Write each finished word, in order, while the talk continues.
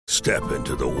Step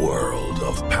into the world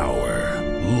of power,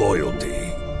 loyalty,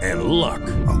 and luck.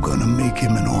 I'm gonna make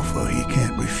him an offer he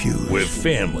can't refuse. With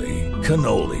family,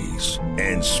 cannolis,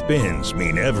 and spins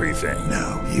mean everything.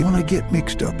 Now, you wanna get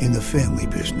mixed up in the family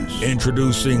business.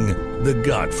 Introducing The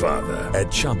Godfather at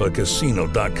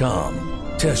ChumbaCasino.com.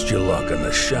 Test your luck in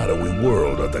the shadowy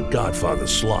world of The Godfather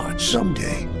slot.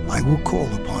 Someday, I will call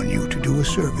upon you to do a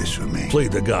service for me. Play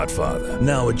The Godfather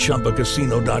now at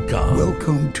ChumbaCasino.com.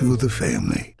 Welcome to the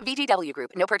family. VGW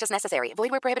Group. No purchase necessary. Void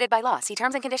where prohibited by law. See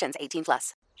terms and conditions.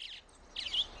 18+.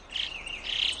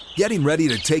 Getting ready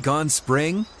to take on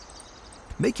spring?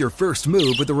 Make your first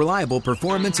move with the reliable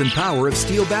performance and power of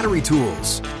Steel battery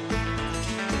tools.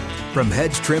 From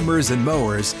hedge trimmers and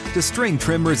mowers to string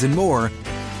trimmers and more,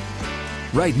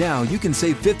 right now you can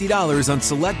save $50 on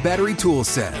select battery tool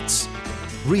sets.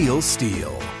 Real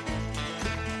Steel.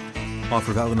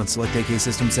 Offer valid on select AK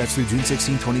system sets through June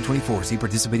 16, 2024. See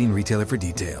participating retailer for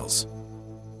details.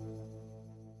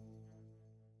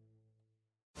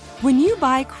 When you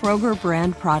buy Kroger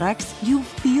brand products, you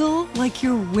feel like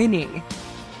you're winning.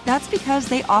 That's because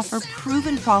they offer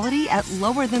proven quality at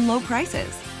lower than low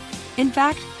prices. In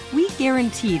fact, we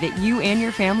guarantee that you and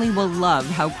your family will love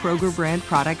how Kroger brand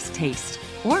products taste,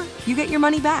 or you get your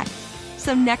money back.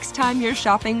 So next time you're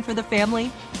shopping for the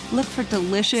family, look for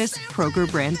delicious Kroger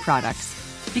brand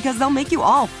products, because they'll make you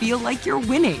all feel like you're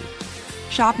winning.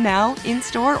 Shop now,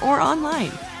 in-store, or online.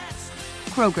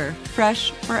 Kroger, fresh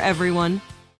for everyone.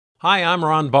 Hi, I'm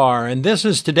Ron Barr, and this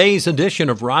is today's edition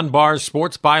of Ron Barr's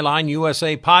Sports Byline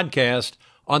USA podcast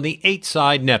on the 8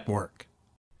 Side Network.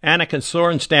 Annika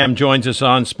Sorenstam joins us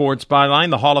on Sports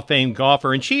Byline, the Hall of Fame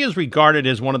golfer, and she is regarded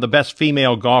as one of the best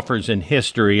female golfers in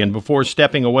history. And before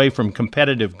stepping away from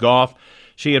competitive golf,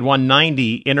 she had won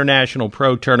 90 international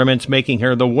pro tournaments, making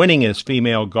her the winningest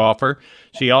female golfer.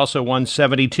 She also won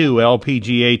 72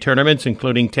 LPGA tournaments,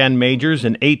 including 10 majors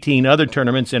and 18 other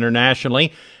tournaments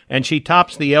internationally. And she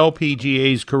tops the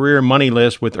LPGA's career money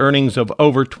list with earnings of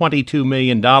over $22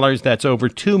 million. That's over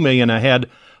 $2 million ahead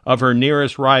of her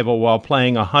nearest rival while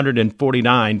playing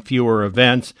 149 fewer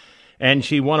events. And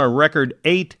she won a record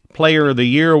 8 Player of the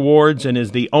Year awards and is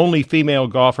the only female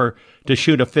golfer to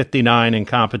shoot a 59 in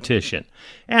competition.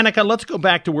 Annika, let's go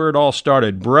back to where it all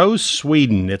started. Bros,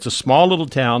 Sweden. It's a small little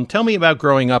town. Tell me about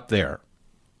growing up there.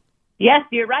 Yes,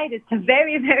 you're right. It's a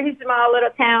very, very small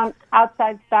little town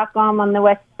outside Stockholm on the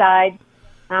west side.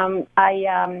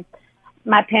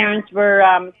 My parents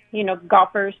were,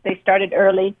 golfers. They started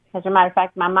early. As a matter of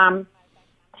fact, my mom,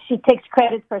 she takes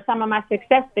credit for some of my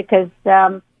success because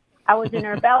I was in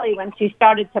her belly when she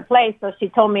started to play. So she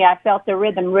told me I felt the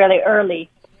rhythm really early.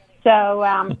 So,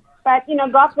 but,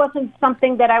 golf wasn't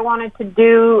something that I wanted to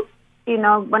do.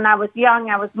 When I was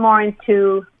young, I was more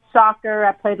into soccer.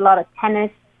 I played a lot of tennis.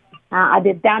 I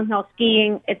did downhill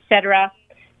skiing, etc.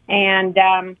 And,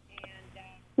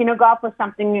 golf was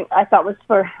something I thought was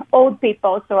for old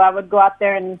people. So I would go out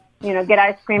there and, get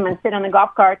ice cream and sit on the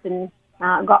golf cart and,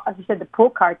 as you said, the pool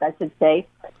cart, I should say.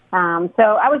 So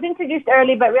I was introduced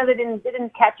early, but really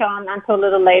didn't catch on until a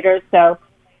little later. So,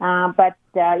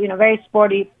 very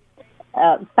sporty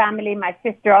family. My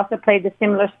sister also played the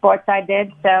similar sports I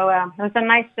did. So it was a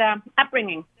nice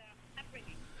upbringing.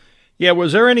 Yeah,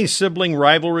 was there any sibling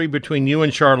rivalry between you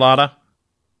and Charlotta?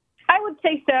 I would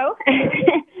say so.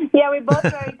 Yeah, we're both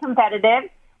very competitive.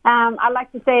 I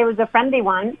like to say it was a friendly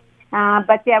one.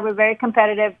 But, yeah, we're very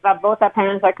competitive. Both our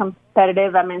parents are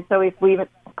competitive. I mean, so if we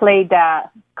played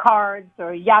cards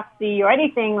or Yahtzee or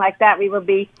anything like that, we will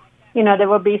be, there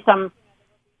will be some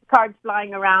cards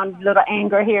flying around, a little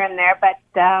anger here and there. But,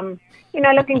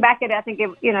 looking back at it, I think, it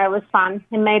was fun.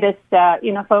 It made us,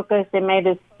 focus. It made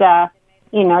us,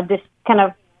 just kind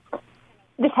of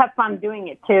just have fun doing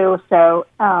it too. So,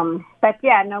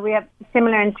 we have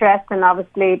similar interests, and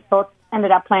obviously both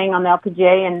ended up playing on the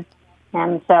LPGA,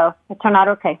 and so it turned out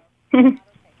okay.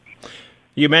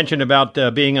 You mentioned about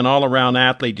being an all-around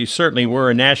athlete. You certainly were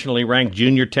a nationally ranked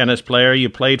junior tennis player. You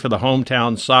played for the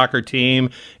hometown soccer team,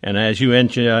 and as you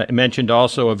mentioned,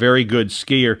 also a very good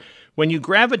skier. When you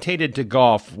gravitated to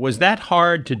golf, was that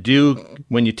hard to do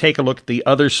when you take a look at the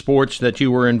other sports that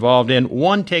you were involved in?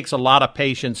 One takes a lot of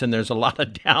patience and there's a lot of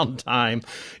downtime.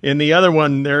 In the other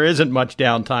one, there isn't much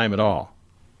downtime at all.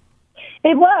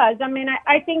 It was. I mean,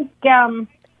 I think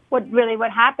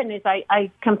what happened is I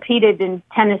competed in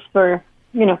tennis for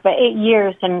 8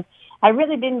 years, and I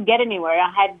really didn't get anywhere.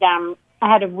 I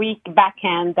had a weak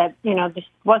backhand that, just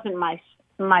wasn't my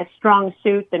strong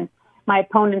suit, and my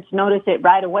opponents noticed it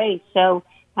right away. So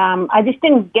I just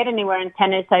didn't get anywhere in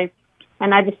tennis. I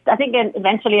think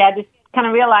eventually I just kind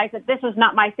of realized that this was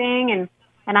not my thing,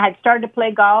 and I had started to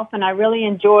play golf, and I really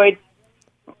enjoyed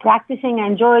practicing. I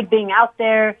enjoyed being out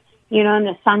there, in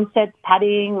the sunset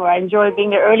putting, or I enjoyed being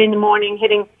there early in the morning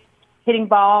hitting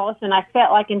balls. And I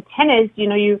felt like in tennis,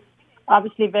 you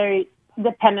obviously very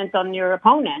dependent on your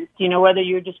opponent, whether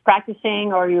you're just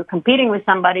practicing or you're competing with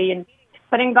somebody.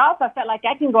 But in golf, I felt like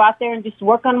I can go out there and just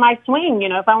work on my swing.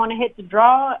 If I want to hit the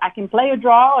draw, I can play a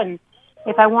draw. And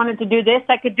if I wanted to do this,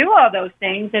 I could do all those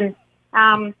things. And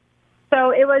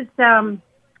so it was,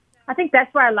 I think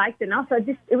that's why I liked it. And also,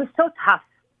 it was so tough.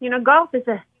 Golf is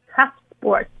a tough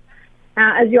sport,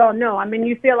 as you all know. I mean,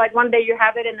 you feel like one day you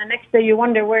have it and the next day you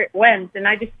wonder where it went. And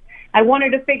I wanted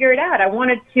to figure it out. I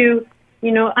wanted to,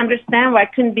 understand why I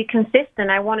couldn't be consistent.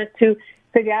 I wanted to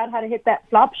figure out how to hit that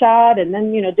flop shot, and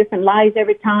then, different lies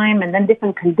every time, and then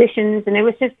different conditions. And it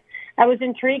was just, I was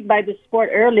intrigued by the sport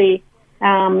early.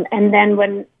 And then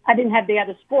when I didn't have the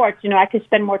other sports, I could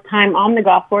spend more time on the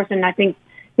golf course. And I think,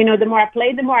 the more I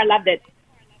played, the more I loved it.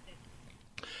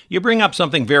 You bring up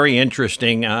something very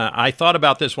interesting. I thought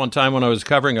about this one time when I was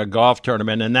covering a golf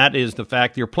tournament, and that is the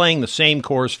fact you're playing the same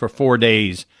course for 4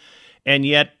 days. And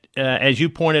yet, as you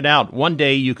pointed out, one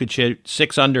day you could shoot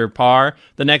 6 under par.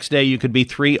 The next day you could be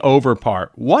 3 over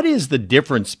par. What is the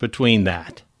difference between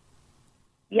that?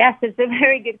 Yes, it's a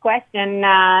very good question.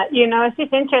 It's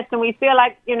just interesting. We feel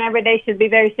like, every day should be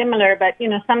very similar, but,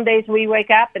 some days we wake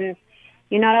up and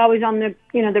you're not always on the,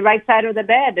 the right side of the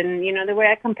bed. And, the way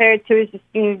I compare it to is just,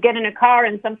 you get in a car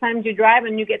and sometimes you drive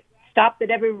and you get stopped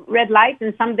at every red light,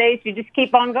 and some days you just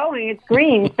keep on going. It's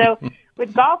green. So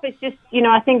with golf, it's just,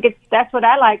 I think that's what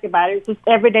I like about it. It's just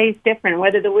every day is different,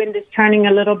 whether the wind is turning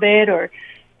a little bit or,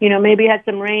 maybe had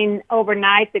some rain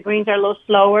overnight, the greens are a little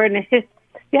slower. And it's just,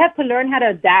 you have to learn how to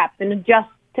adapt and adjust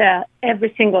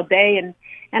every single day.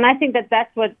 And I think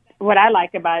that's what I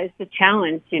like about it, is the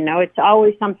challenge. It's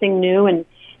always something new,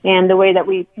 and the way that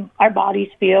our bodies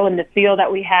feel and the feel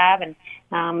that we have. And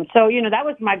so, that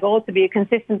was my goal, to be a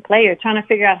consistent player, trying to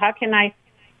figure out how can I,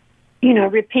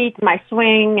 repeat my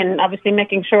swing, and obviously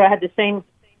making sure I had the same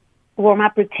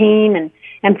warm-up routine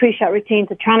and pre-shot routine,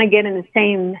 to trying to get in the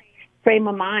same frame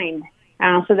of mind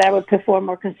so that I would perform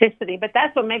more consistently. But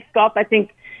that's what makes golf, I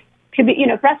think, could be,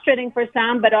 frustrating for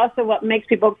some, but also what makes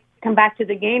people come back to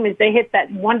the game is they hit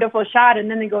that wonderful shot,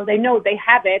 and then they know they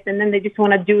have it, and then they just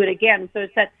want to do it again. So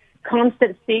it's that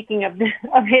constant seeking of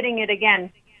hitting it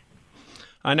again.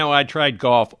 I know I tried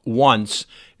golf once,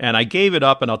 and I gave it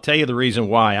up, and I'll tell you the reason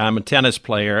why. I'm a tennis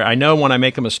player. I know when I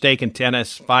make a mistake in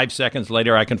tennis, 5 seconds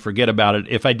later I can forget about it.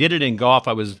 If I did it in golf,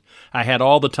 I had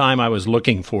all the time I was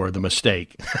looking for the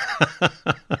mistake.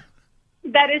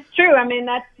 That is true. I mean,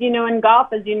 that's, in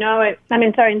golf, as in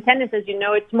tennis, as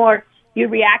it's more you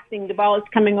reacting. The ball is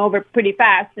coming over pretty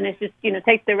fast, and it's just,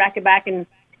 take the racket back and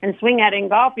swing at it. In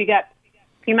golf,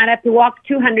 you might have to walk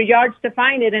 200 yards to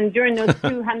find it, and during those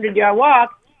 200-yard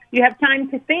walks, you have time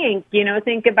to think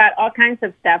about all kinds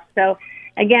of stuff. So,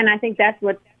 again, I think that's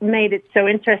what made it so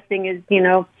interesting is, you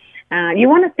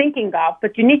want to think in golf,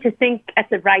 but you need to think at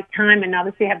the right time and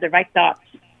obviously have the right thoughts.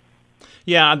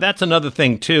 Yeah, that's another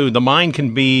thing, too. The mind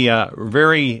can be a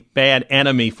very bad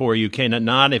enemy for you, can it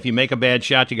not? If you make a bad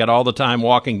shot, you got all the time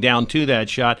walking down to that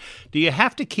shot. Do you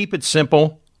have to keep it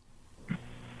simple?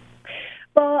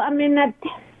 Well, I mean,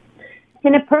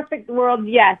 in a perfect world,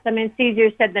 yes. I mean, it's easier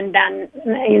said than done,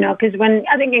 because when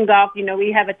I think in golf,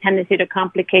 we have a tendency to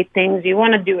complicate things. You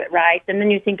want to do it right, and then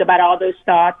you think about all those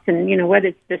thoughts and, whether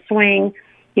it's the swing,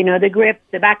 the grip,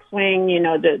 the backswing,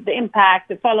 the impact,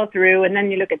 the follow through, and then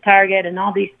you look at target and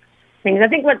all these things. I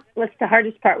think what's the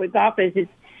hardest part with golf is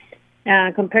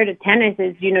compared to tennis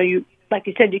is, you, like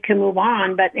you said, you can move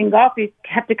on, but in golf, you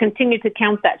have to continue to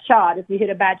count that shot. If you hit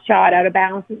a bad shot out of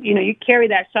bounds, you carry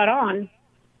that shot on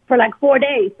for like 4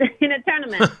 days in a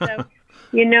tournament. So,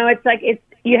 it's like,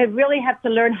 you really have to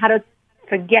learn how to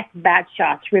forget bad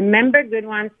shots, remember good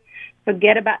ones,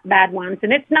 forget about bad ones.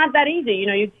 And it's not that easy.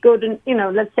 You go to,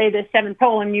 let's say the 7th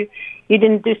hole and you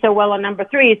didn't do so well on number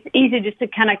 3. It's easy just to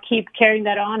kind of keep carrying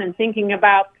that on and thinking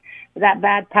about that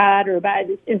bad putt or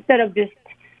instead of just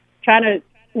trying to,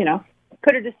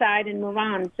 put it aside and move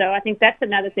on. So I think that's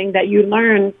another thing that you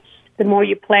learn the more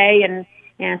you play, and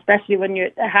especially when you're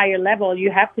at a higher level,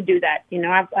 you have to do that.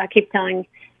 I keep telling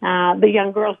the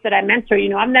young girls that I mentor,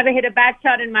 I've never hit a bad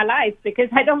shot in my life because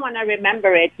I don't want to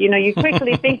remember it. You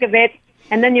quickly think of it,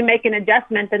 and then you make an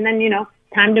adjustment, and then,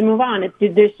 time to move on.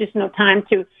 There's just no time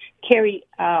to carry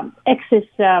excess,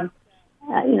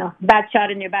 bad shot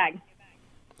in your bag.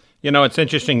 You know, it's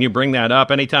interesting you bring that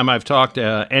up. Anytime I've talked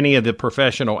to any of the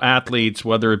professional athletes,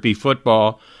 whether it be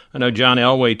football, I know John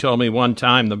Elway told me one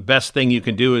time the best thing you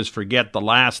can do is forget the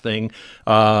last thing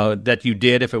that you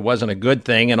did if it wasn't a good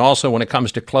thing. And also when it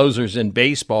comes to closers in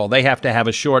baseball, they have to have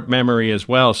a short memory as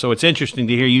well. So it's interesting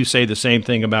to hear you say the same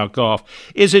thing about golf.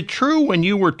 Is it true when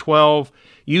you were 12,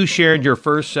 you shared your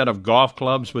first set of golf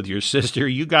clubs with your sister?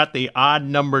 You got the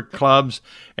odd-numbered clubs,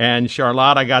 and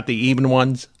Charlotta got the even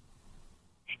ones?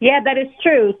 Yeah, that is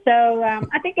true. So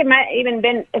I think it might even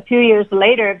been a few years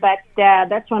later, but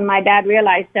that's when my dad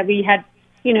realized that we had,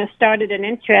 started an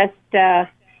interest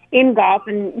in golf,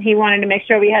 and he wanted to make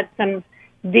sure we had some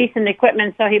decent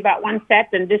equipment. So he bought one set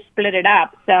and just split it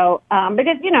up. So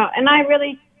because, and I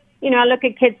really, I look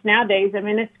at kids nowadays. I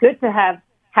mean, it's good to have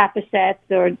half a set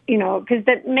or, because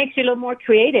that makes you a little more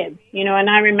creative, and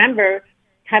I remember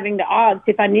having the odds.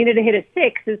 If I needed to hit a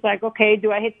 6, it's like, okay,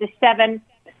 do I hit the 7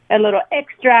 a little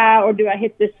extra, or do I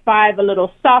hit this 5 a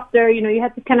little softer? You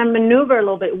have to kind of maneuver a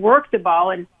little bit, work the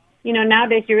ball. And,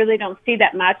 nowadays you really don't see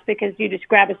that much because you just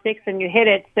grab a 6 and you hit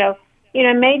it. So,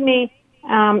 it made me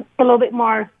a little bit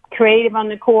more creative on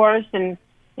the course. And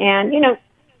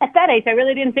at that age, I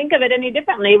really didn't think of it any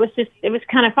differently. It was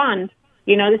kind of fun.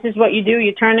 This is what you do.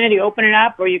 You turn it, you open it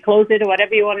up, or you close it, or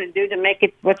whatever you want to do to make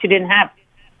it what you didn't have.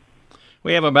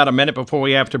 We have about a minute before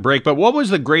we have to break, but what was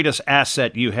the greatest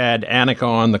asset you had, Annika,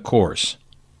 on the course?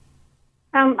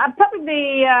 Other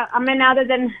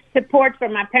than support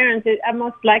from my parents, I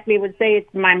most likely would say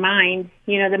it's my mind,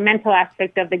 the mental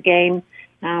aspect of the game.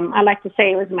 I like to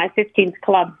say it was my 15th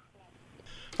club.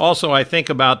 Also, I think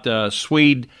about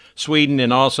Sweden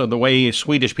and also the way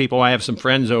Swedish people, I have some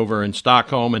friends over in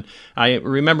Stockholm, and I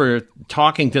remember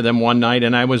talking to them one night,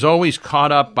 and I was always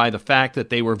caught up by the fact that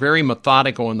they were very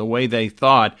methodical in the way they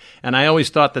thought, and I always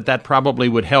thought that probably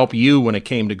would help you when it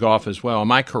came to golf as well.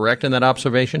 Am I correct in that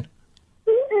observation?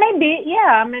 Maybe,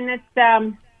 yeah. I mean, it's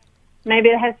maybe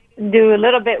it has to do a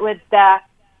little bit with the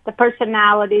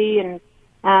personality and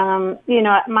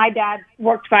my dad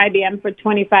worked for IBM for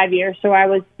 25 years, so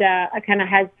I kind of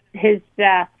had his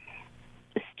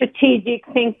strategic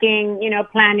thinking,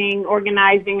 planning,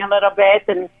 organizing a little bit.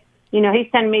 And, he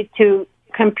sent me to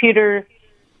computer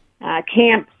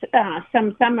camps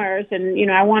some summers,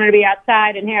 and, I wanted to be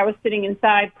outside, and here I was sitting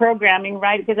inside programming,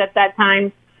 right? Because at that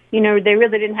time, they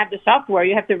really didn't have the software.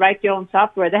 You have to write your own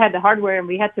software. They had the hardware, and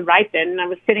we had to write it. And I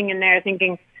was sitting in there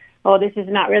thinking, oh, this is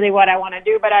not really what I want to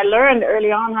do. But I learned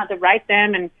early on how to write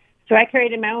them. And so I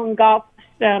created my own golf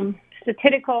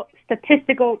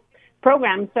statistical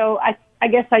program. So I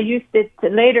guess I used it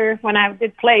later when I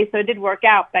did play, so it did work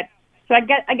out. But so I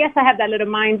guess I have that little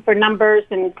mind for numbers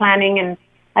and planning, and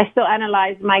I still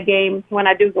analyze my game when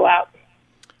I do go out.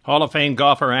 Hall of Fame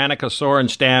golfer Annika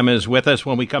Sorenstam is with us.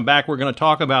 When we come back, we're going to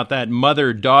talk about that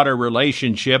mother-daughter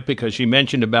relationship because she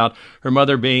mentioned about her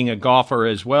mother being a golfer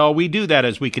as well. We do that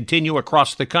as we continue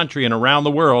across the country and around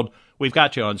the world. We've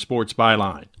got you on Sports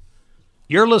Byline.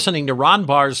 You're listening to Ron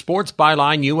Barr's Sports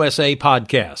Byline USA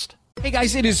podcast. Hey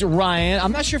guys, it is Ryan.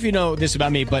 I'm not sure if you know this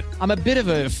about me, but I'm a bit of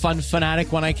a fun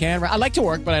fanatic when I can. I like to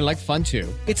work, but I like fun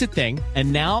too. It's a thing.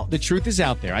 And now the truth is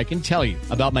out there. I can tell you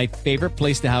about my favorite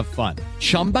place to have fun.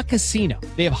 Chumba Casino.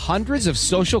 They have hundreds of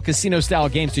social casino style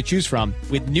games to choose from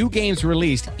with new games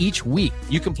released each week.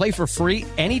 You can play for free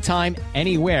anytime,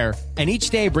 anywhere. And each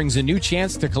day brings a new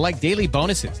chance to collect daily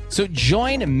bonuses. So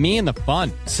join me in the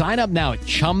fun. Sign up now at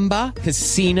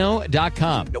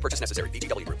ChumbaCasino.com. No purchase necessary.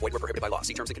 VGW. Void where prohibited by law.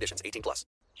 See terms and conditions. 18+.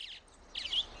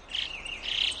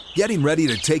 Getting ready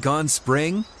to take on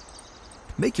spring?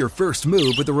 Make your first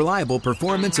move with the reliable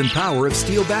performance and power of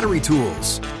Steel battery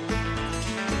tools.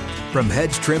 From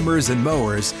hedge trimmers and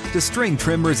mowers to string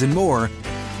trimmers and more,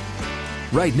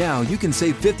 right now you can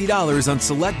save $50 on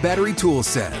select battery tool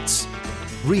sets.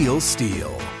 Real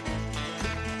Steel.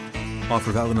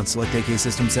 Offer valid on select AK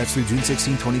system sets through June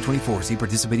 16, 2024. See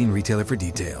participating retailer for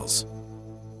details.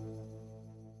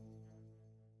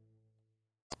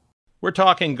 We're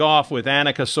talking golf with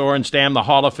Annika Sorenstam, the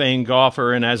Hall of Fame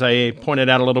golfer, and as I pointed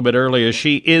out a little bit earlier,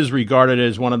 she is regarded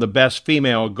as one of the best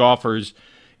female golfers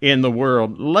in the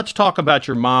world. Let's talk about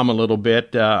your mom a little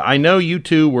bit. I know you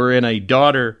two were in a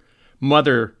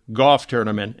daughter-mother golf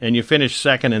tournament, and you finished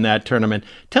second in that tournament.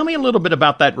 Tell me a little bit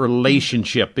about that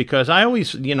relationship, because I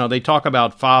always, they talk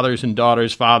about fathers and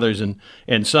daughters, fathers and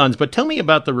sons, but tell me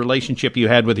about the relationship you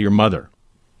had with your mother.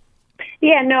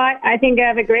 Yeah, no, I think I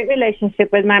have a great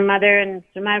relationship with my mother. And as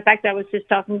a matter of fact, I was just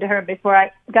talking to her before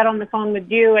I got on the phone with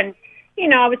you. And,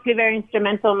 obviously very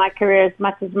instrumental in my career as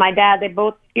much as my dad. They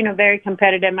both, very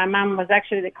competitive. My mom was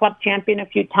actually the club champion a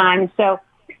few times. So,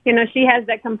 she has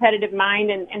that competitive mind.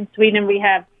 And in Sweden, we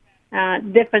have,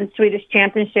 different Swedish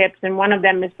championships, and one of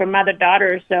them is for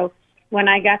mother-daughter. So when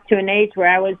I got to an age where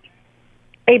I was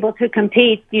able to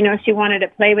compete, she wanted to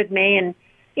play with me, and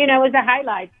it was a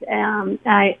highlight.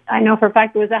 I know for a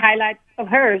fact it was a highlight of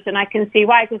hers, and I can see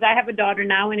why, because I have a daughter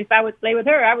now, and if I would play with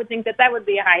her, I would think that would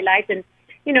be a highlight. And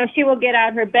she will get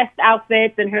out her best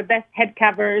outfits and her best head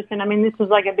covers, and I mean, this was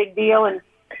like a big deal, and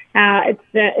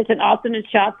it's an alternate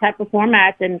shot type of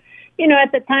format. And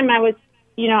at the time I was,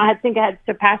 I think I had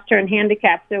surpassed her in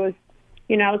handicap, so it was,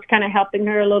 I was kind of helping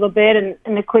her a little bit.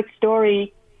 And the quick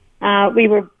story, we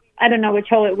were, I don't know which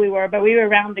hole we were, but we were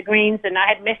around the greens, and I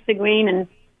had missed the green, and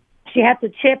she had to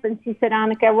chip, and she said,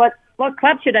 Annika, what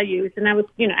club should I use? And I was,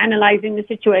 analyzing the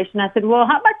situation. I said, well,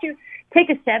 how about you take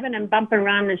a 7 and bump and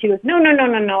run? And she goes, no,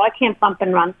 I can't bump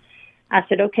and run. I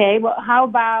said, okay, well, how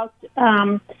about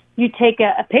you take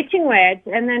a pitching wedge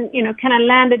and then, kind of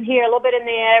land it here a little bit in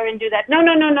the air and do that? No,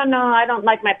 I don't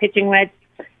like my pitching wedge.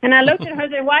 And I looked at her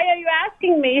and said, why are you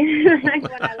asking me?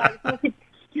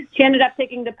 She ended up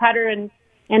taking the putter and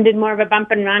did more of a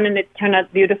bump and run, and it turned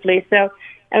out beautifully. So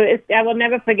I will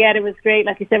never forget. It was great.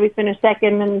 Like you said, we finished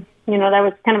second, and, that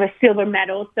was kind of a silver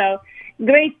medal. So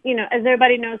great, as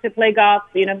everybody knows who play golf,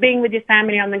 being with your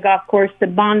family on the golf course, the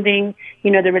bonding,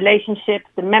 the relationships,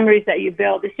 the memories that you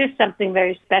build, it's just something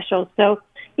very special. So,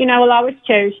 I will always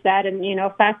cherish that. And,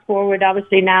 fast forward,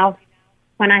 obviously now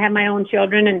when I have my own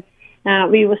children,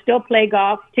 and we will still play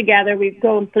golf together. We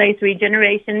go and play 3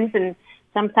 generations, and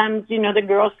sometimes, the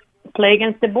girls play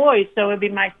against the boys. So it'd be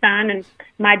my son and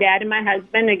my dad and my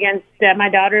husband against my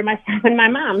daughter, myself, and my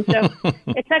mom. So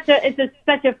it's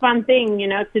such a fun thing,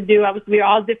 to do. Obviously, we're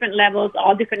all different levels,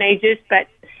 all different ages, but,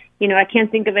 I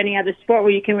can't think of any other sport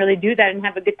where you can really do that and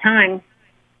have a good time.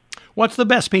 What's the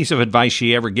best piece of advice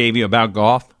she ever gave you about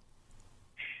golf?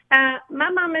 My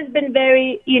mom has been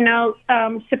very,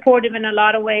 supportive in a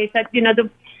lot of ways. That,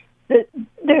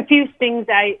 there are a few things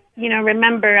I,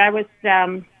 remember. I was,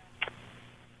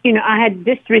 I had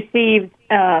just received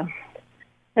a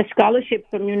scholarship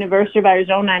from University of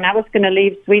Arizona, and I was going to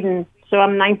leave Sweden. So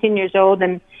I'm 19 years old,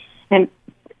 and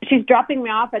she's dropping me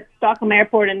off at Stockholm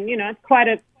Airport, and, it's quite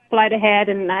a flight ahead,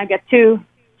 and I got 2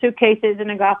 suitcases and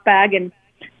a golf bag, and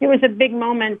it was a big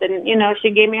moment. And,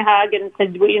 she gave me a hug and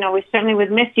said, we certainly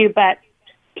would miss you, but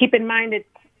keep in mind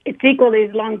it's equally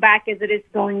as long back as it is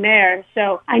going there.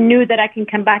 So I knew that I can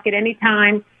come back at any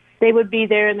time. They would be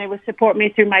there, and they would support me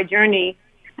through my journey.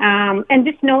 And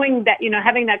just knowing that,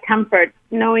 having that comfort,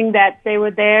 knowing that they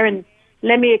were there and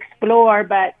let me explore,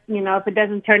 but, if it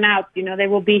doesn't turn out, they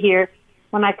will be here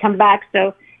when I come back.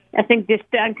 So I think just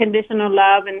the unconditional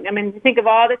love. And I mean, think of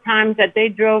all the times that they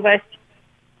drove us,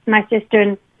 my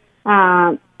sister,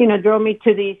 and, drove me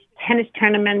to these tennis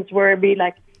tournaments where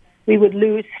we would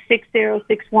lose 6-0,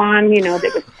 6-1, they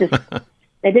was just,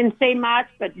 they didn't say much,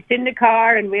 but it's in the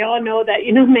car, and we all know that,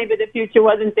 maybe the future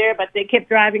wasn't there, but they kept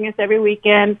driving us every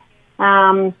weekend.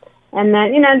 And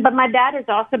then, but my dad has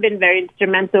also been very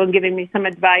instrumental in giving me some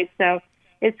advice. So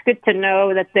it's good to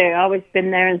know that they've always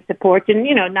been there in support. And,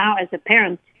 now as a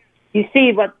parent, you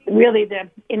see what really the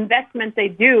investment they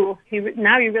do.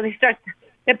 Now you really start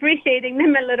appreciating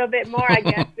them a little bit more, I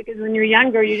guess, because when you're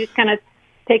younger, you just kind of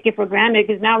take it for granted,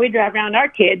 because now we drive around our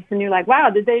kids, and you're like, wow,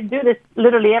 did they do this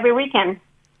literally every weekend?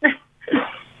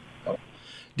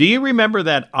 Do you remember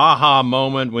that aha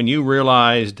moment when you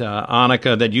realized,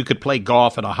 Annika, that you could play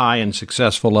golf at a high and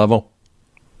successful level?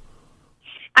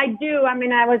 I do. I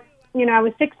mean, I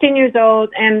was 16 years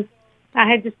old, and I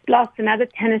had just lost another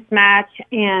tennis match.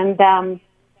 And,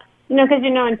 because,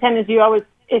 in tennis, you always,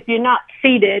 if you're not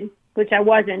seeded, which I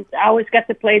wasn't, I always got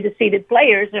to play the seeded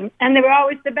players. And they were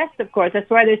always the best, of course. That's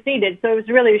why they're seeded. So it was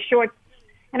really a short.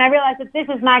 And I realized that this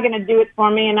is not going to do it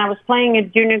for me. And I was playing a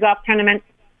junior golf tournament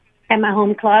at my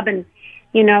home club, and,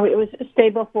 it was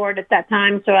stable for it at that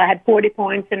time. So I had 40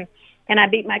 points, and I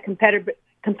beat my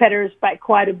competitors by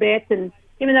quite a bit. And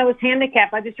even though it was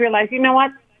handicap, I just realized,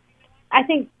 what? I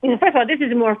think, first of all, this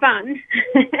is more fun.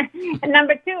 And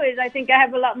number 2 is I think I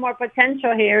have a lot more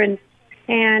potential here. And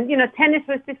tennis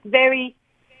was just very,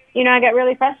 I got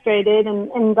really frustrated. And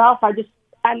in golf, I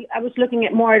was looking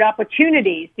at more at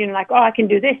opportunities, I can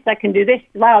do this.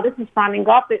 Wow, this is fun. In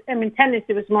golf, tennis,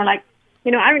 it was more like, I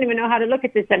don't even know how to look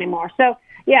at this anymore. So,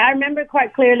 yeah, I remember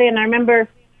quite clearly, and I remember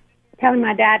telling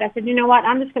my dad, I said, what,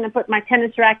 I'm just going to put my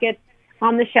tennis racket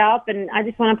on the shelf, and I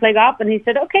just want to play golf. And he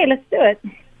said, okay, let's do it.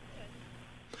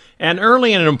 And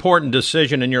early an important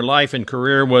decision in your life and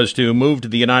career was to move to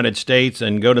the United States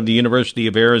and go to the University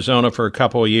of Arizona for a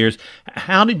couple of years.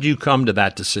 How did you come to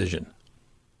that decision?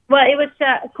 Well, it was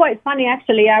quite funny,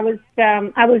 actually. I was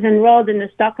enrolled in the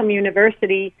Stockholm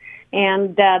University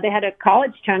and they had a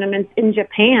college tournament in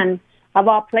Japan, of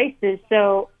all places.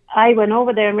 So I went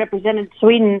over there and represented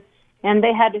Sweden, and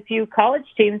they had a few college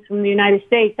teams from the United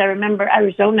States. I remember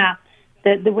Arizona,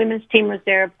 the women's team was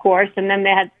there, of course, and then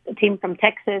they had a team from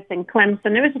Texas and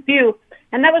Clemson. There was a few,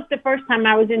 and that was the first time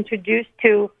I was introduced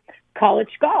to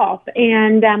college golf.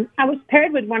 And I was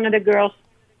paired with one of the girls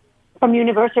from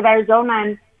University of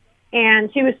Arizona,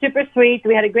 and she was super sweet.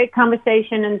 We had a great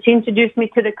conversation, and she introduced me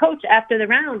to the coach after the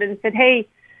round and said, "Hey,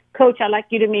 Coach, I'd like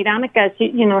you to meet Annika.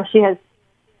 She has,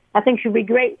 I think she'd be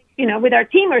great, with our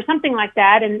team," or something like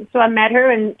that. And so I met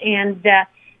her, and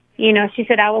she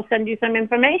said, "I will send you some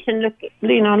information.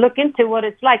 Look into what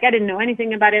it's like." I didn't know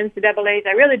anything about NCAAs.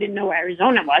 I really didn't know where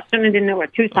Arizona was. Certainly didn't know where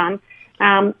Tucson.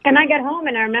 And I got home,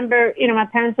 and I remember, my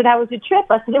parents said, "How was your trip?"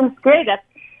 I said, "It was great."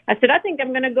 I said, "I think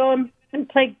I'm going to go and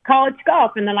play college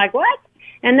golf." And they're like, "What?"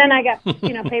 And then I got,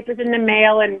 papers in the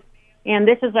mail, and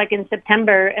this is like in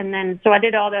September. And then, so I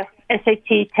did all the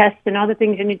SAT tests and all the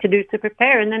things you need to do to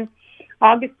prepare. And then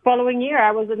August following year,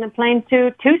 I was in the plane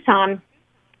to Tucson.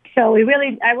 So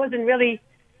I wasn't really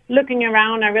looking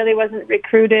around. I really wasn't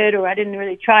recruited, or I didn't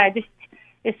really try.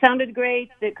 It sounded great.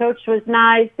 The coach was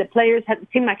nice. The players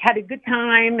seemed like had a good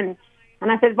time. And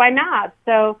I said, why not?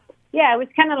 So, yeah, it was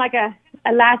kind of like a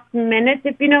last minute,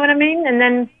 if you know what I mean. And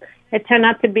then it turned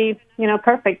out to be,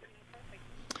 perfect.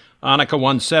 Annika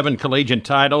won 7 collegiate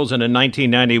titles, and in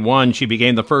 1991, she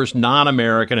became the first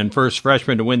non-American and first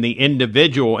freshman to win the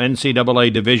individual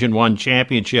NCAA Division I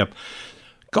championship.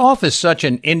 Golf is such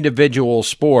an individual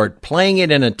sport. Playing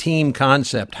it in a team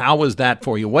concept, how was that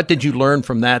for you? What did you learn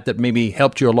from that maybe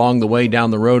helped you along the way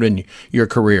down the road in your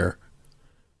career?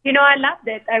 I loved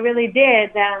it. I really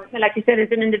did. Like you said,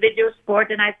 it's an individual sport,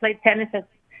 and I played tennis as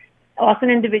also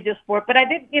an individual sport. But I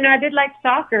did like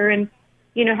soccer, and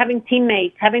having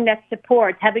teammates, having that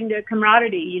support, having the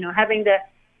camaraderie, having the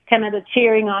kind of the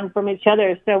cheering on from each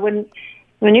other. So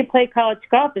when you play college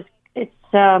golf, it's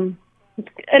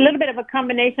a little bit of a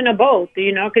combination of both,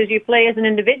 because you play as an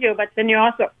individual, but then you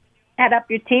also add up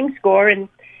your team score, and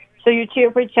so you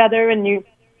cheer for each other and you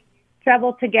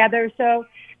travel together. So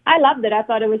I loved it. I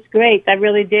thought it was great. I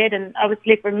really did. And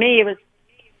obviously for me, it was,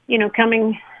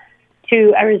 coming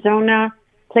to Arizona,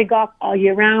 play golf all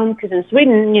year round, because in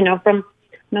Sweden, from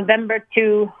November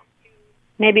to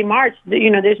maybe March,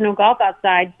 there's no golf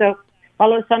outside. So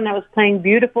all of a sudden I was playing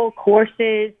beautiful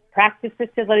courses, practice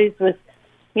facilities was,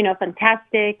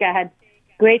 fantastic. I had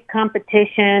great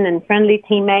competition and friendly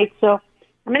teammates. So,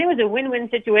 it was a win-win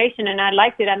situation, and I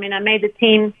liked it. I made the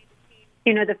team,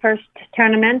 the first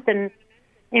tournament, and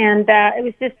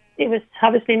it was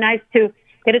obviously nice to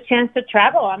get a chance to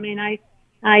travel. I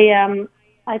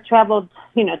traveled,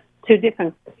 to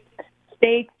different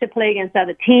states to play against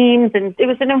other teams, and it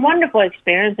was a wonderful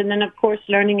experience. And then, of course,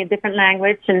 learning a different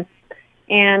language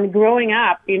and growing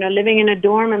up, living in a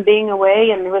dorm and being away,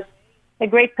 and it was a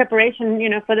great preparation,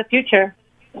 for the future.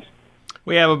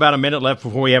 We have about a minute left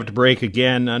before we have to break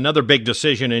again. Another big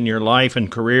decision in your life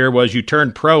and career was you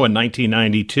turned pro in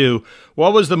 1992.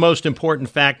 What was the most important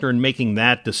factor in making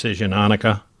that decision,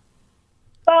 Annika?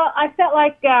 Well, I felt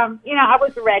like, I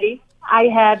was ready. I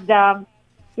had, I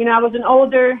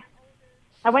was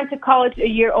I went to college a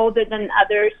year older than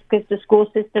others because the school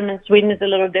system in Sweden is a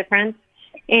little different.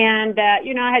 And,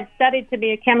 I had studied to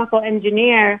be a chemical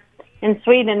engineer in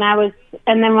Sweden.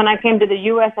 And then when I came to the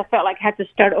U.S., I felt like I had to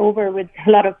start over with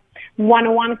a lot of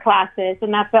one-on-one classes.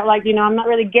 And I felt like, I'm not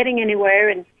really getting anywhere.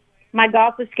 And my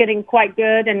golf was getting quite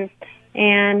good. And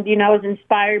I was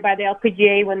inspired by the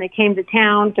LPGA when they came to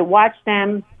town to watch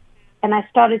them. And I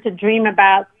started to dream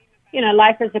about,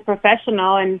 life as a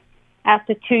professional. And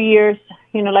after 2 years,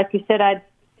 like you said, I'd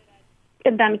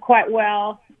done quite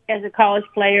well as a college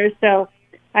player. So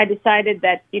I decided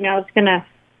that, I was going to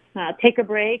take a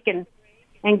break and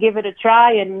give it a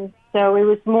try. And so it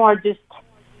was more just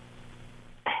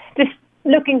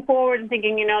looking forward and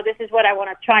thinking, this is what I want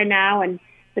to try now. And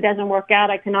if it doesn't work out,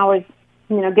 I can always,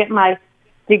 get my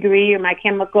degree or my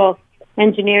chemical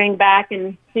engineering back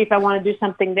and see if I want to do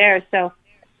something there. So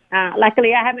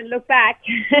luckily I haven't looked back.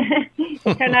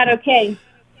 It turned out okay.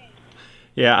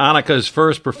 Yeah, Annika's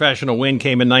first professional win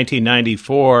came in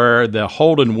 1994, the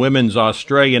Holden Women's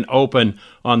Australian Open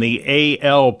on the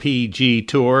ALPG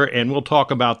Tour, and we'll talk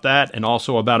about that and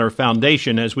also about her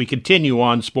foundation as we continue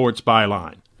on Sports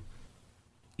Byline.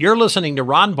 You're listening to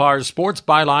Ron Barr's Sports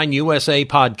Byline USA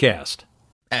podcast.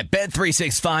 At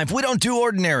Bet365, we don't do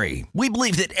ordinary. We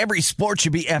believe that every sport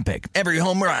should be epic. Every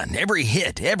home run, every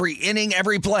hit, every inning,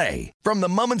 every play. From the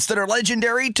moments that are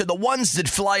legendary to the ones that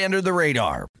fly under the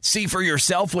radar. See for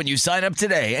yourself when you sign up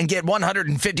today and get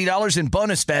 $150 in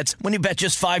bonus bets when you bet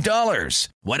just $5.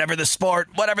 Whatever the sport,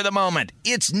 whatever the moment,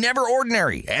 it's never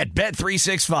ordinary at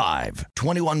Bet365.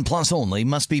 21 plus only.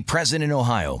 Must be present in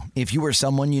Ohio. If you or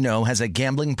someone you know has a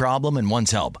gambling problem and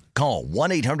wants help, call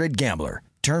 1-800-GAMBLER.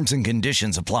 Terms and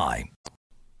conditions apply.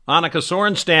 Annika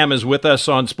Sorenstam is with us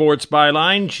on Sports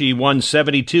Byline. She won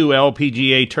 72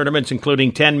 LPGA tournaments,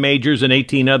 including 10 majors and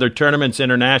 18 other tournaments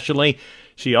internationally.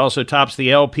 She also tops the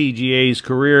LPGA's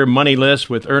career money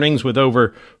list with earnings with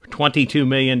over $22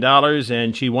 million,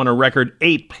 and she won a record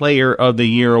 8 Player of the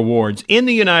Year awards. In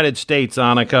the United States,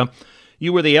 Annika,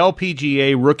 you were the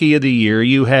LPGA Rookie of the Year.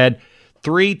 You had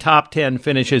 3 top 10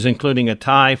 finishes, including a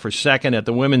tie for second at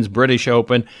the Women's British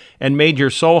Open and made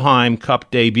your Solheim Cup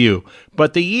debut.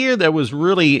 But the year that was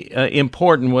really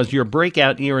important was your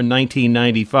breakout year in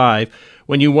 1995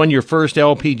 when you won your first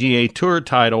LPGA Tour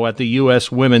title at the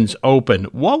U.S. Women's Open.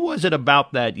 What was it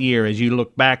about that year, as you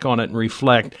look back on it and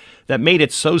reflect, that made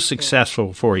it so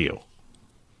successful for you?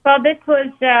 Well, this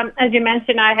was, as you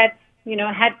mentioned, I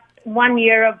had 1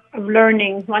 year of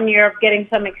learning, 1 year of getting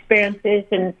some experiences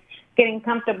and getting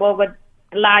comfortable with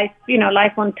life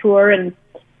on tour and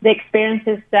the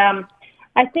experiences.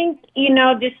 I think,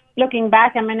 just looking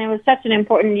back, it was such an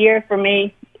important year for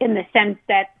me in the sense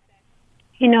that,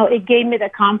 it gave me the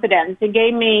confidence. It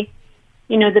gave me,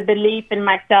 the belief in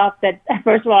myself that,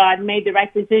 first of all, I'd made the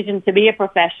right decision to be a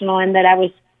professional and that I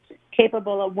was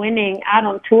capable of winning out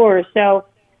on tour. So,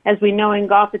 as we know in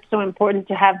golf, it's so important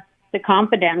to have the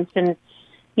confidence. And,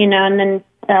 and then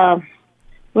it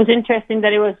was interesting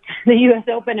that it was the U.S.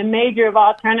 Open, a major of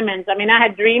all tournaments. I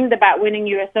had dreamed about winning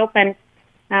U.S. Open,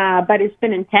 but it's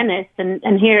been in tennis,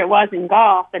 and here it was in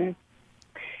golf. And,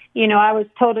 I was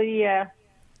totally, I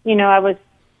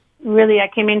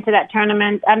came into that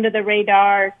tournament under the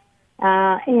radar,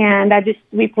 and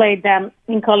we played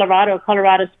in Colorado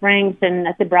Springs, and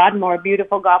at the Broadmoor,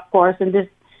 beautiful golf course, and just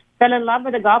fell in love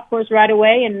with the golf course right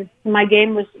away. And my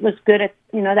game was good at,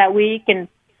 that week, and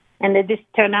it just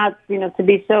turned out, to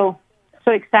be so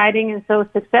exciting and so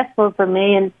successful for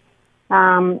me. And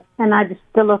I just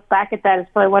still look back at that as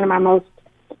probably one of my most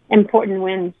important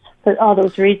wins for all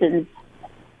those reasons.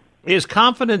 Is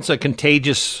confidence a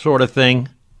contagious sort of thing?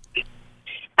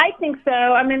 I think so.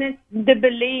 It's the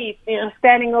belief,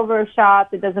 standing over a shot.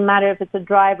 It doesn't matter if it's a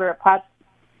drive or a putt.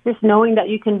 Just knowing that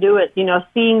you can do it,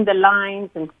 seeing the lines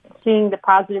and seeing the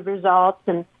positive results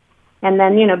and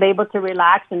then, be able to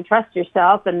relax and trust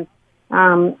yourself. And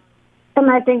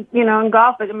I think, in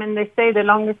golf, they say the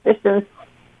longest distance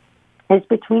is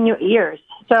between your ears.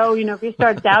 So, if you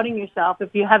start doubting yourself,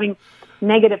 if you're having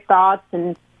negative thoughts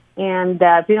and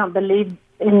if you don't believe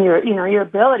in your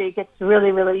ability, it gets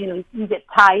really, really, you get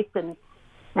tight and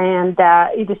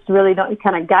you just really don't, you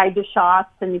kind of guide the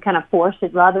shots and you kind of force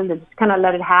it rather than just kind of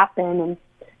let it happen.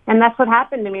 And that's what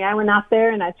happened to me. I went out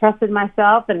there and I trusted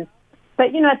myself.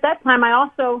 But at that time, I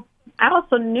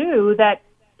also knew that,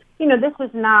 this was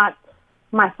not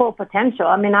my full potential.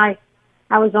 I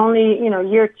was only,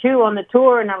 year 2 on the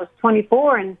tour, and I was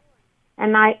 24, and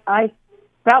I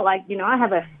felt like, I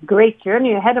have a great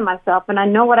journey ahead of myself, and I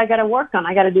know what I got to work on.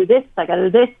 I got to do this,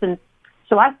 and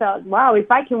so I felt, wow,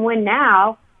 if I can win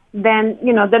now, then,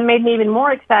 that made me even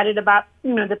more excited about,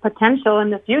 the potential in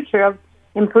the future of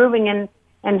improving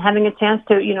and having a chance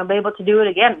to, be able to do it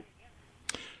again.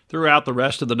 Throughout the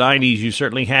rest of the 90s, you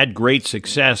certainly had great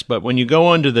success, but when you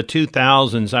go into the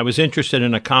 2000s, I was interested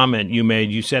in a comment you made.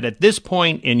 You said at this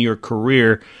point in your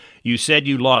career, you said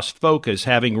you lost focus,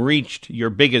 having reached your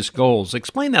biggest goals.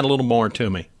 Explain that a little more to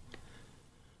me.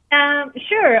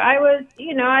 Sure. I was,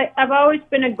 I've always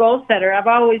been a goal setter. I've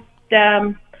always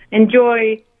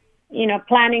enjoyed,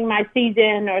 planning my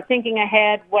season or thinking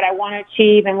ahead what I want to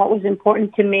achieve and what was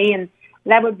important to me, and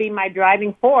that would be my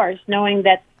driving force, knowing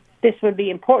that this would be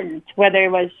important, whether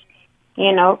it was,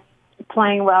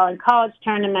 playing well in college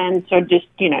tournaments or just,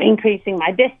 increasing my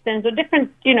distance or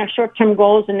different, short-term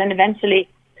goals. And then eventually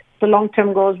the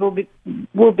long-term goals will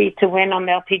be to win on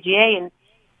the LPGA.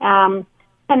 And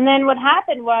then what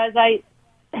happened was I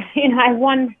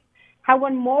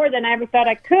won more than I ever thought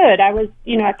I could.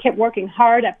 I kept working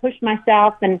hard. I pushed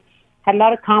myself and had a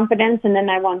lot of confidence. And then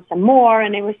I won some more.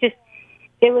 And it was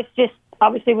just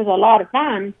obviously it was a lot of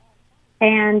fun.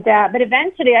 And, but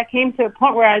eventually I came to a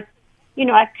point where I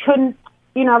couldn't,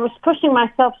 I was pushing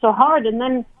myself so hard. And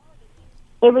then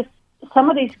it was some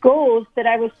of these goals that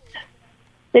I was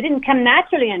they didn't come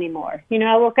naturally anymore.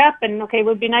 I woke up and, okay, it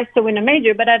would be nice to win a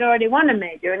major, but I'd already won a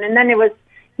major. And then it was,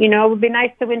 it would be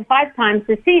nice to win 5 times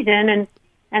this season.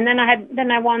 And then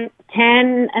I won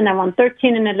 10 and I won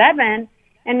 13 and 11.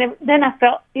 And then I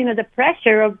felt, the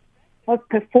pressure of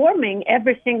performing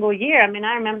every single year. I mean,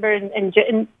 I remember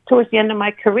towards the end of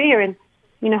my career, and,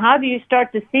 how do you start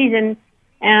the season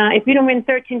if you don't win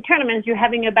 13 tournaments, you're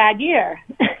having a bad year.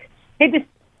 It just,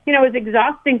 it was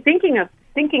exhausting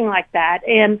thinking like that.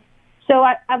 And so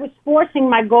I was forcing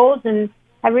my goals, and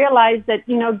I realized that,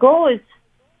 goal is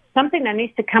something that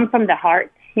needs to come from the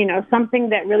heart, something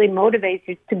that really motivates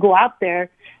you to go out there,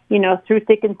 through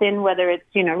thick and thin, whether it's,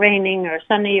 raining or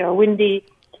sunny or windy,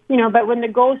 but when the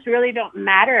goals really don't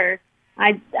matter,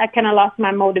 I kind of lost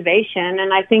my motivation.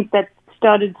 And I think that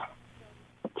started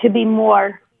to be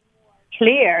more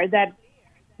clear that,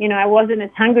 I wasn't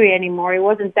as hungry anymore. It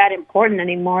wasn't that important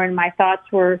anymore. And my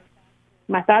thoughts were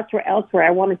elsewhere.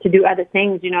 I wanted to do other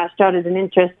things. I started an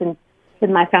interest with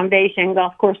my foundation,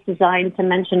 Golf Course Design, to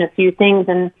mention a few things.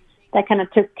 And that kind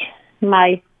of took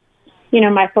my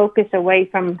focus away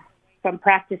from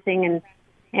practicing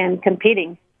and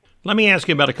competing. Let me ask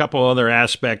you about a couple other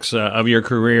aspects of your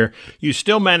career. You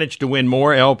still managed to win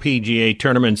more LPGA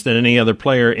tournaments than any other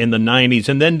player in the 90s.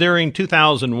 And then during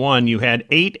 2001, you had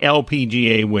 8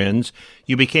 LPGA wins.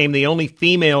 You became the only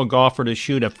female golfer to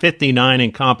shoot a 59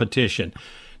 in competition.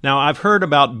 Now, I've heard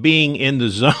about being in the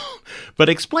zone, but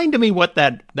explain to me what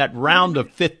that round of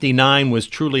 59 was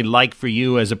truly like for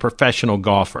you as a professional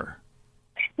golfer.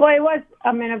 Well, it was,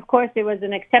 of course, it was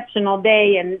an exceptional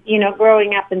day. And,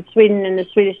 growing up in Sweden in the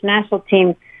Swedish national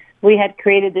team, we had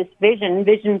created this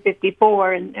Vision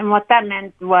 54. And what that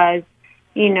meant was,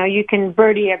 you can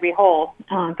birdie every hole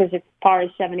because if par is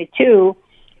 72,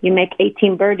 you make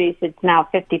 18 birdies. It's now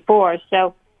 54.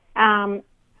 So,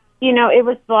 it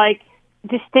was like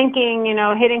just thinking,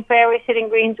 hitting fairways, hitting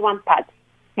greens, one putt.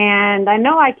 And I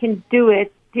know I can do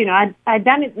it. I'd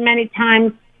done it many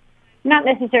times. Not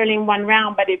necessarily in one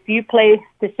round, but if you play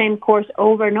the same course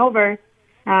over and over,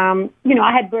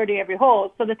 I had birdie every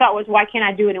hole. So the thought was, why can't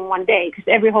I do it in one day? Because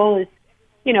every hole is,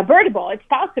 birdieable. It's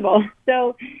possible.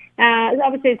 So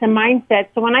obviously it's a mindset.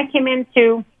 So when I came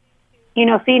into,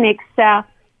 Phoenix,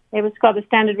 it was called the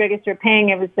Standard Register of Paying.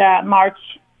 It was March,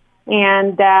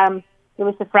 and it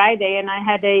was a Friday, and I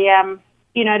had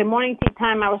at a morning tee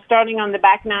time, I was starting on the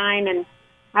back 9, and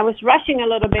I was rushing a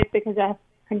little bit because I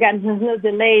got a little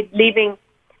delayed leaving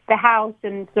the house,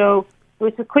 and so it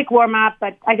was a quick warm-up,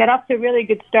 but I got off to a really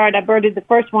good start. I birdied the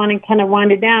first one and kind of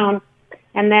wound it down,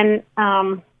 and then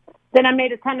I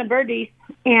made a ton of birdies,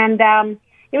 and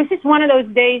it was just one of those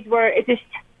days where it just,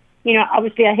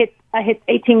 obviously I hit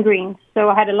 18 greens, so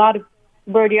I had a lot of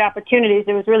birdie opportunities.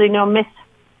 There was really no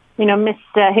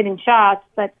hitting shots,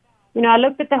 but, I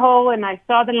looked at the hole, and I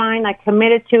saw the line, I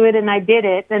committed to it, and I did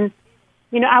it, and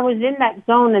I was in that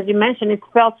zone, as you mentioned. It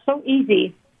felt so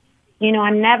easy. I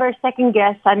never second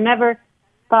guessed. I never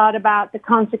thought about the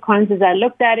consequences. I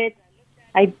looked at it.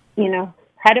 I,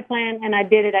 had a plan, and I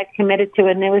did it. I committed to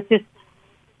it, and it was just,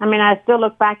 I still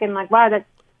look back and like, wow,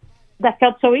 that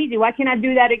felt so easy. Why can't I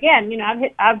do that again?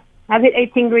 I've hit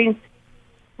 18 greens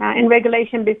in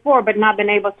regulation before, but not been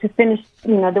able to finish,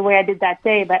 the way I did that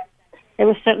day. But it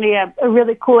was certainly a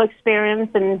really cool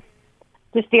experience, and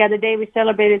just the other day, we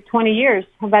celebrated 20 years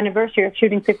of anniversary of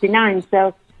shooting 59.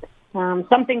 So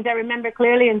some things I remember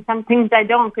clearly and some things I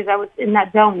don't because I was in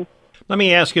that zone. Let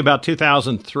me ask you about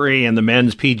 2003 and the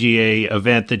men's PGA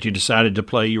event that you decided to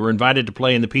play. You were invited to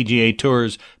play in the PGA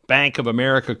Tour's Bank of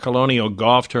America Colonial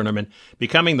Golf Tournament,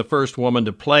 becoming the first woman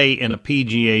to play in a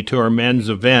PGA Tour men's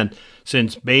event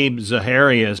since Babe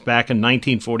Zaharias back in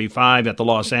 1945 at the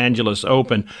Los Angeles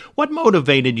Open. What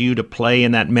motivated you to play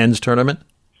in that men's tournament?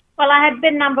 Well, I had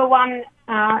been number one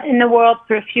in the world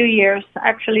for a few years,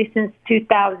 actually since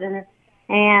 2000,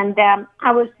 and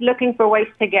I was looking for ways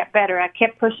to get better. I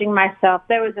kept pushing myself.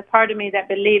 There was a part of me that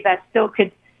believed I still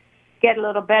could get a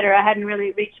little better. I hadn't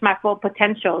really reached my full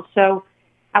potential, so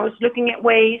I was looking at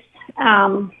ways.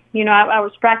 I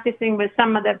was practicing with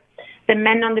some of the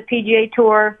men on the PGA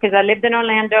Tour because I lived in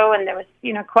Orlando, and there was,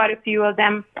 quite a few of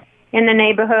them in the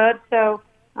neighborhood. So,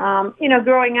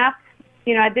 growing up,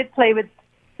 I did play with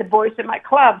the boys at my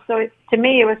club. So to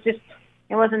me, it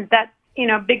wasn't that,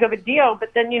 big of a deal. But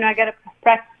then, I got to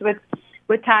practice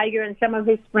with Tiger and some of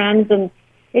his friends, and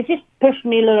it just pushed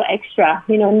me a little extra,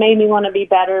 made me want to be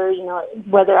better,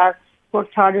 whether I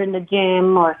worked harder in the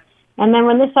gym and then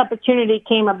when this opportunity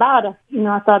came about,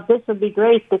 I thought this would be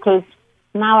great because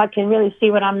now I can really see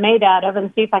what I'm made out of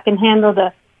and see if I can handle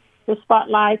the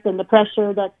spotlight and the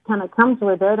pressure that kind of comes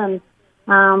with it. And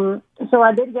so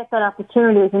I did get that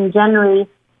opportunity in January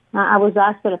I was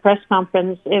asked at a press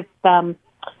conference if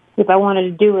I wanted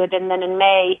to do it. And then in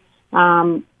May,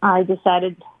 I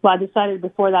decided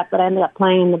before that, but I ended up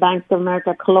playing in the Bank of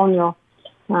America Colonial,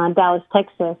 Dallas,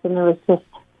 Texas. And it was just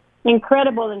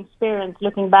incredible experience.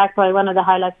 Looking back, probably one of the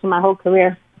highlights of my whole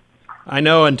career. I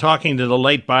know, in talking to the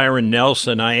late Byron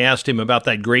Nelson, I asked him about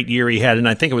that great year he had, and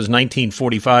I think it was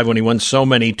 1945 when he won so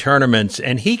many tournaments,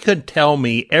 and he could tell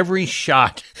me every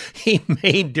shot he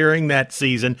made during that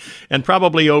season and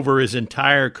probably over his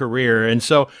entire career. And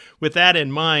so with that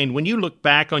in mind, when you look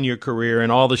back on your career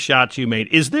and all the shots you made,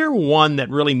 is there one that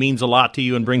really means a lot to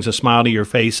you and brings a smile to your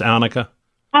face, Annika?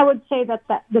 I would say that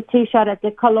the tee shot at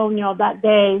the Colonial that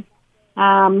day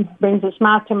brings a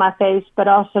smile to my face, but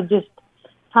also just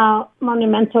how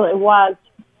monumental it was.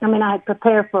 I mean, I had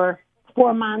prepared for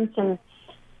 4 months, and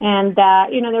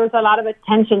there was a lot of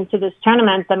attention to this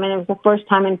tournament. I mean, it was the first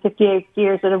time in 58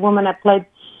 years that a woman had played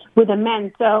with a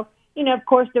man. So, of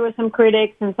course, there were some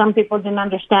critics, and some people didn't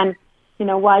understand,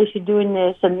 why is she doing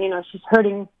this, and, she's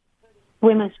hurting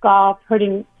women's golf,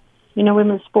 hurting,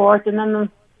 women's sports. And then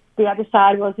the other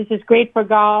side was, this is great for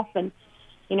golf, and,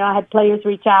 I had players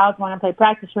reach out, want to play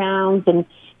practice rounds, and,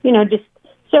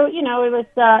 So,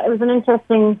 it was an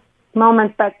interesting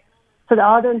moment, but for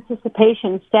all the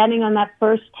anticipation, standing on that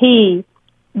first tee,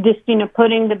 just,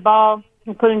 putting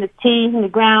the tee in the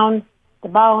ground, the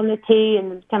ball on the tee,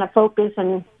 and kind of focus.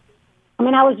 And,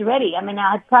 I was ready.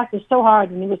 I had practiced so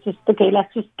hard, and it was just, okay,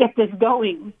 let's just get this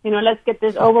going. Let's get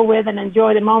this over with and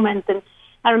enjoy the moment. And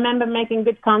I remember making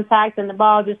good contact, and the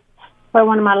ball just, probably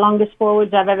one of my longest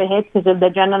forwards I've ever hit because of the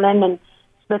adrenaline, and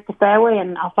split the fairway,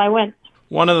 and off I went.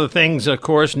 One of the things, of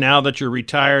course, now that you're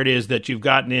retired is that you've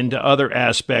gotten into other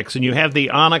aspects, and you have the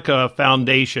Annika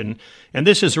Foundation, and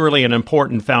this is really an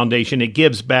important foundation. It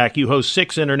gives back. You host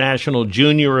 6 international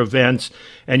junior events,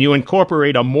 and you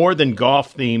incorporate a more than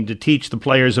golf theme to teach the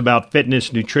players about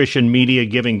fitness, nutrition, media,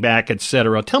 giving back,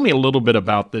 etc. Tell me a little bit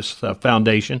about this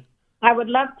foundation. I would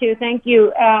love to. Thank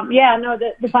you.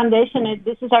 The foundation,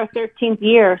 this is our 13th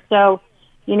year, so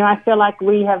I feel like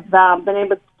we have been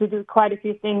able to do quite a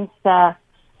few things the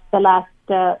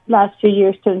last few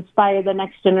years to inspire the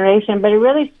next generation. But it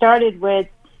really started with,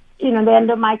 the end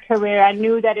of my career. I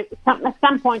knew that at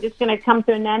some point it's going to come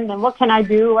to an end, and what can I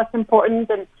do? What's important?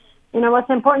 And, what's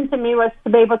important to me was to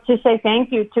be able to say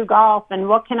thank you to golf, and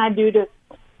what can I do to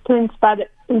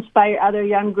inspire other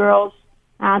young girls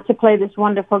to play this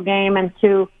wonderful game and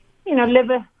to,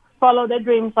 follow their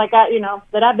dreams like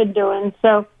that I've been doing.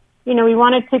 So, we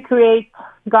wanted to create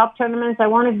golf tournaments. I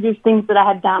wanted to do things that I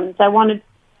had done. So I wanted,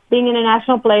 being an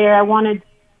international player, I wanted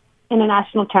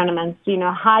international tournaments,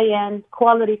 high-end,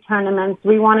 quality tournaments.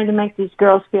 We wanted to make these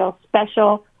girls feel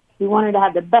special. We wanted to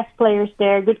have the best players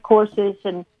there, good courses.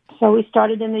 And so we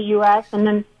started in the U.S., and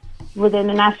then within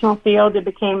the national field, it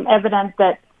became evident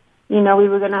that, we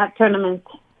were going to have tournaments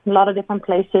in a lot of different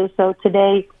places. So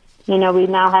today, we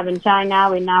now have in China,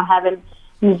 we now have in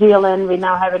New Zealand, we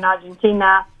now have in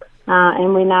Argentina,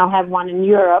 and we now have one in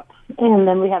Europe, and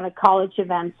then we have a college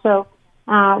event. So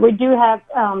we do have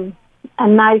a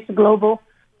nice global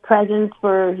presence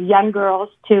for young girls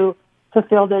to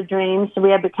fulfill their dreams. So we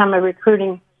have become a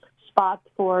recruiting spot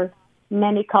for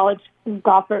many college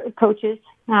golfer coaches,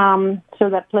 so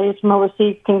that players from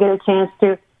overseas can get a chance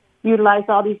to utilize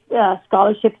all these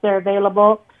scholarships that are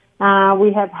available.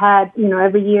 We have had,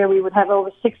 every year we would have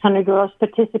over 600 girls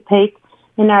participate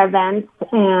in our events,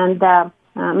 and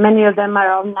many of them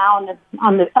are now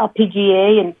on the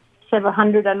LPGA, and several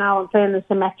hundred are now playing the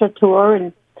Symetra Tour.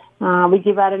 And we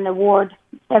give out an award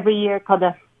every year called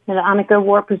the Annika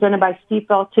Award, presented by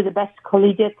Stifel to the best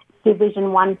collegiate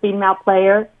Division I female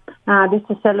player, just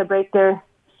to celebrate their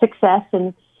success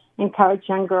and encourage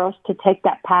young girls to take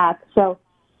that path. So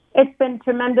it's been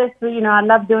tremendous. I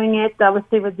love doing it.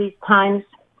 Obviously, with these times,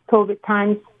 COVID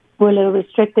times, we're a little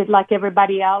restricted like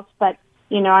everybody else, but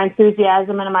our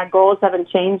enthusiasm and our goals haven't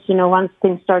changed. Once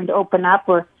things started to open up,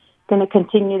 we're going to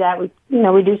continue that. We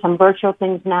do some virtual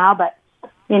things now, but,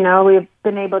 we've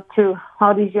been able to,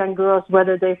 all these young girls,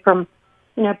 whether they're from,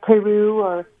 Peru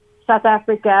or South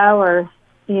Africa or,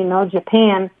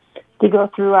 Japan, to go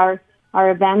through our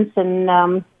events.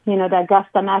 And, the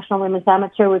Augusta National Women's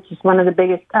Amateur, which is one of the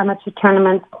biggest amateur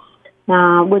tournaments,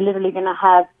 we're literally going to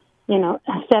have,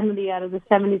 70 out of the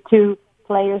 72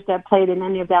 players that played in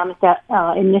any of the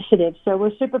Annika initiatives. So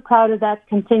we're super proud of that,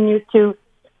 continue to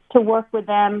work with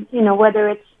them, whether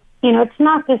it's, it's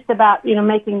not just about,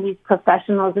 making these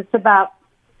professionals. It's about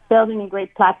building a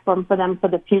great platform for them for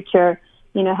the future,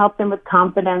 help them with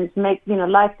confidence, make,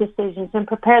 life decisions, and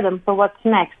prepare them for what's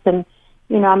next. And,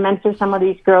 I mentor some of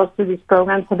these girls through these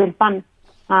programs. Have been fun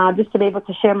just to be able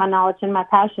to share my knowledge and my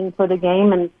passion for the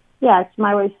game. And, yeah, it's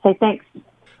my way to say thanks.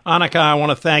 Annika, I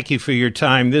want to thank you for your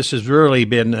time. This has really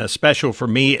been special for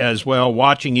me as well,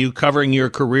 watching you, covering your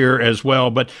career as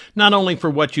well, but not only for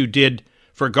what you did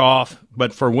for golf,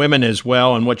 but for women as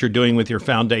well and what you're doing with your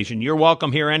foundation. You're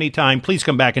welcome here anytime. Please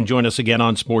come back and join us again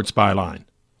on Sports Byline.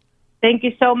 Thank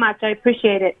you so much. I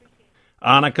appreciate it.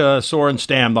 Annika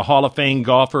Sorenstam, the Hall of Fame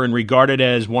golfer and regarded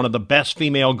as one of the best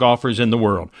female golfers in the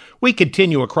world. We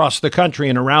continue across the country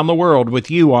and around the world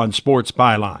with you on Sports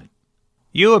Byline.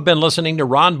 You have been listening to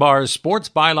Ron Barr's Sports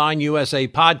Byline USA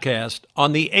podcast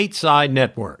on the 8 Side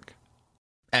Network.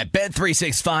 At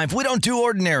Bet365, we don't do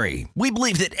ordinary. We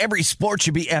believe that every sport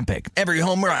should be epic. Every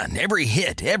home run, every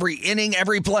hit, every inning,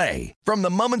 every play. From the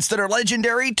moments that are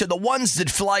legendary to the ones that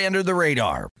fly under the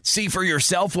radar. See for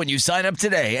yourself when you sign up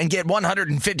today and get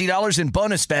 $150 in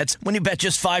bonus bets when you bet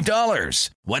just $5.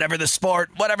 Whatever the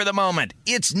sport, whatever the moment,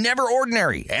 it's never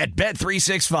ordinary at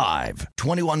Bet365.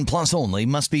 21 plus only.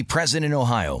 Must be present in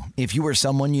Ohio. If you or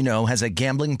someone you know has a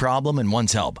gambling problem and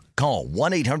wants help, call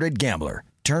 1-800-GAMBLER.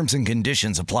 Terms and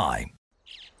conditions apply.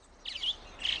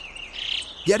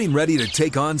 Getting ready to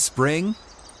take on spring?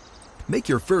 Make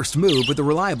your first move with the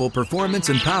reliable performance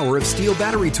and power of Steel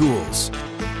battery tools.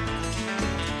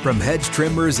 From hedge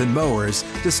trimmers and mowers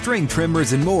to string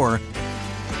trimmers and more,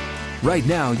 right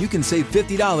now you can save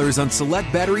 $50 on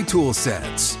select battery tool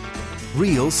sets.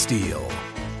 Real Steel.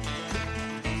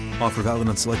 Offer valid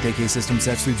on select AK system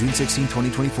sets through June 16,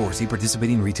 2024. See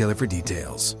participating retailer for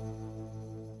details.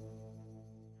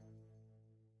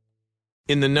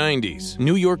 In the 90s,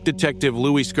 New York detective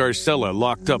Louis Scarcella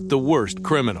locked up the worst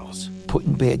criminals.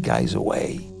 Putting bad guys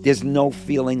away. There's no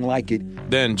feeling like it.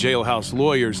 Then jailhouse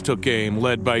lawyers took aim,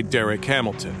 led by Derek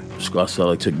Hamilton.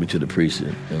 Scarcella took me to the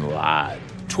precinct and lied.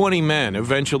 20 men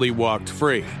eventually walked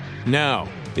free. Now,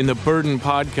 in the Burden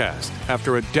podcast,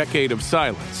 after a decade of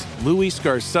silence, Louis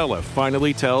Scarcella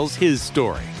finally tells his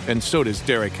story, and so does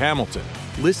Derek Hamilton.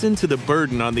 Listen to The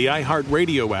Burden on the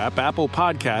iHeartRadio app, Apple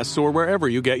Podcasts, or wherever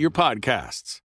you get your podcasts.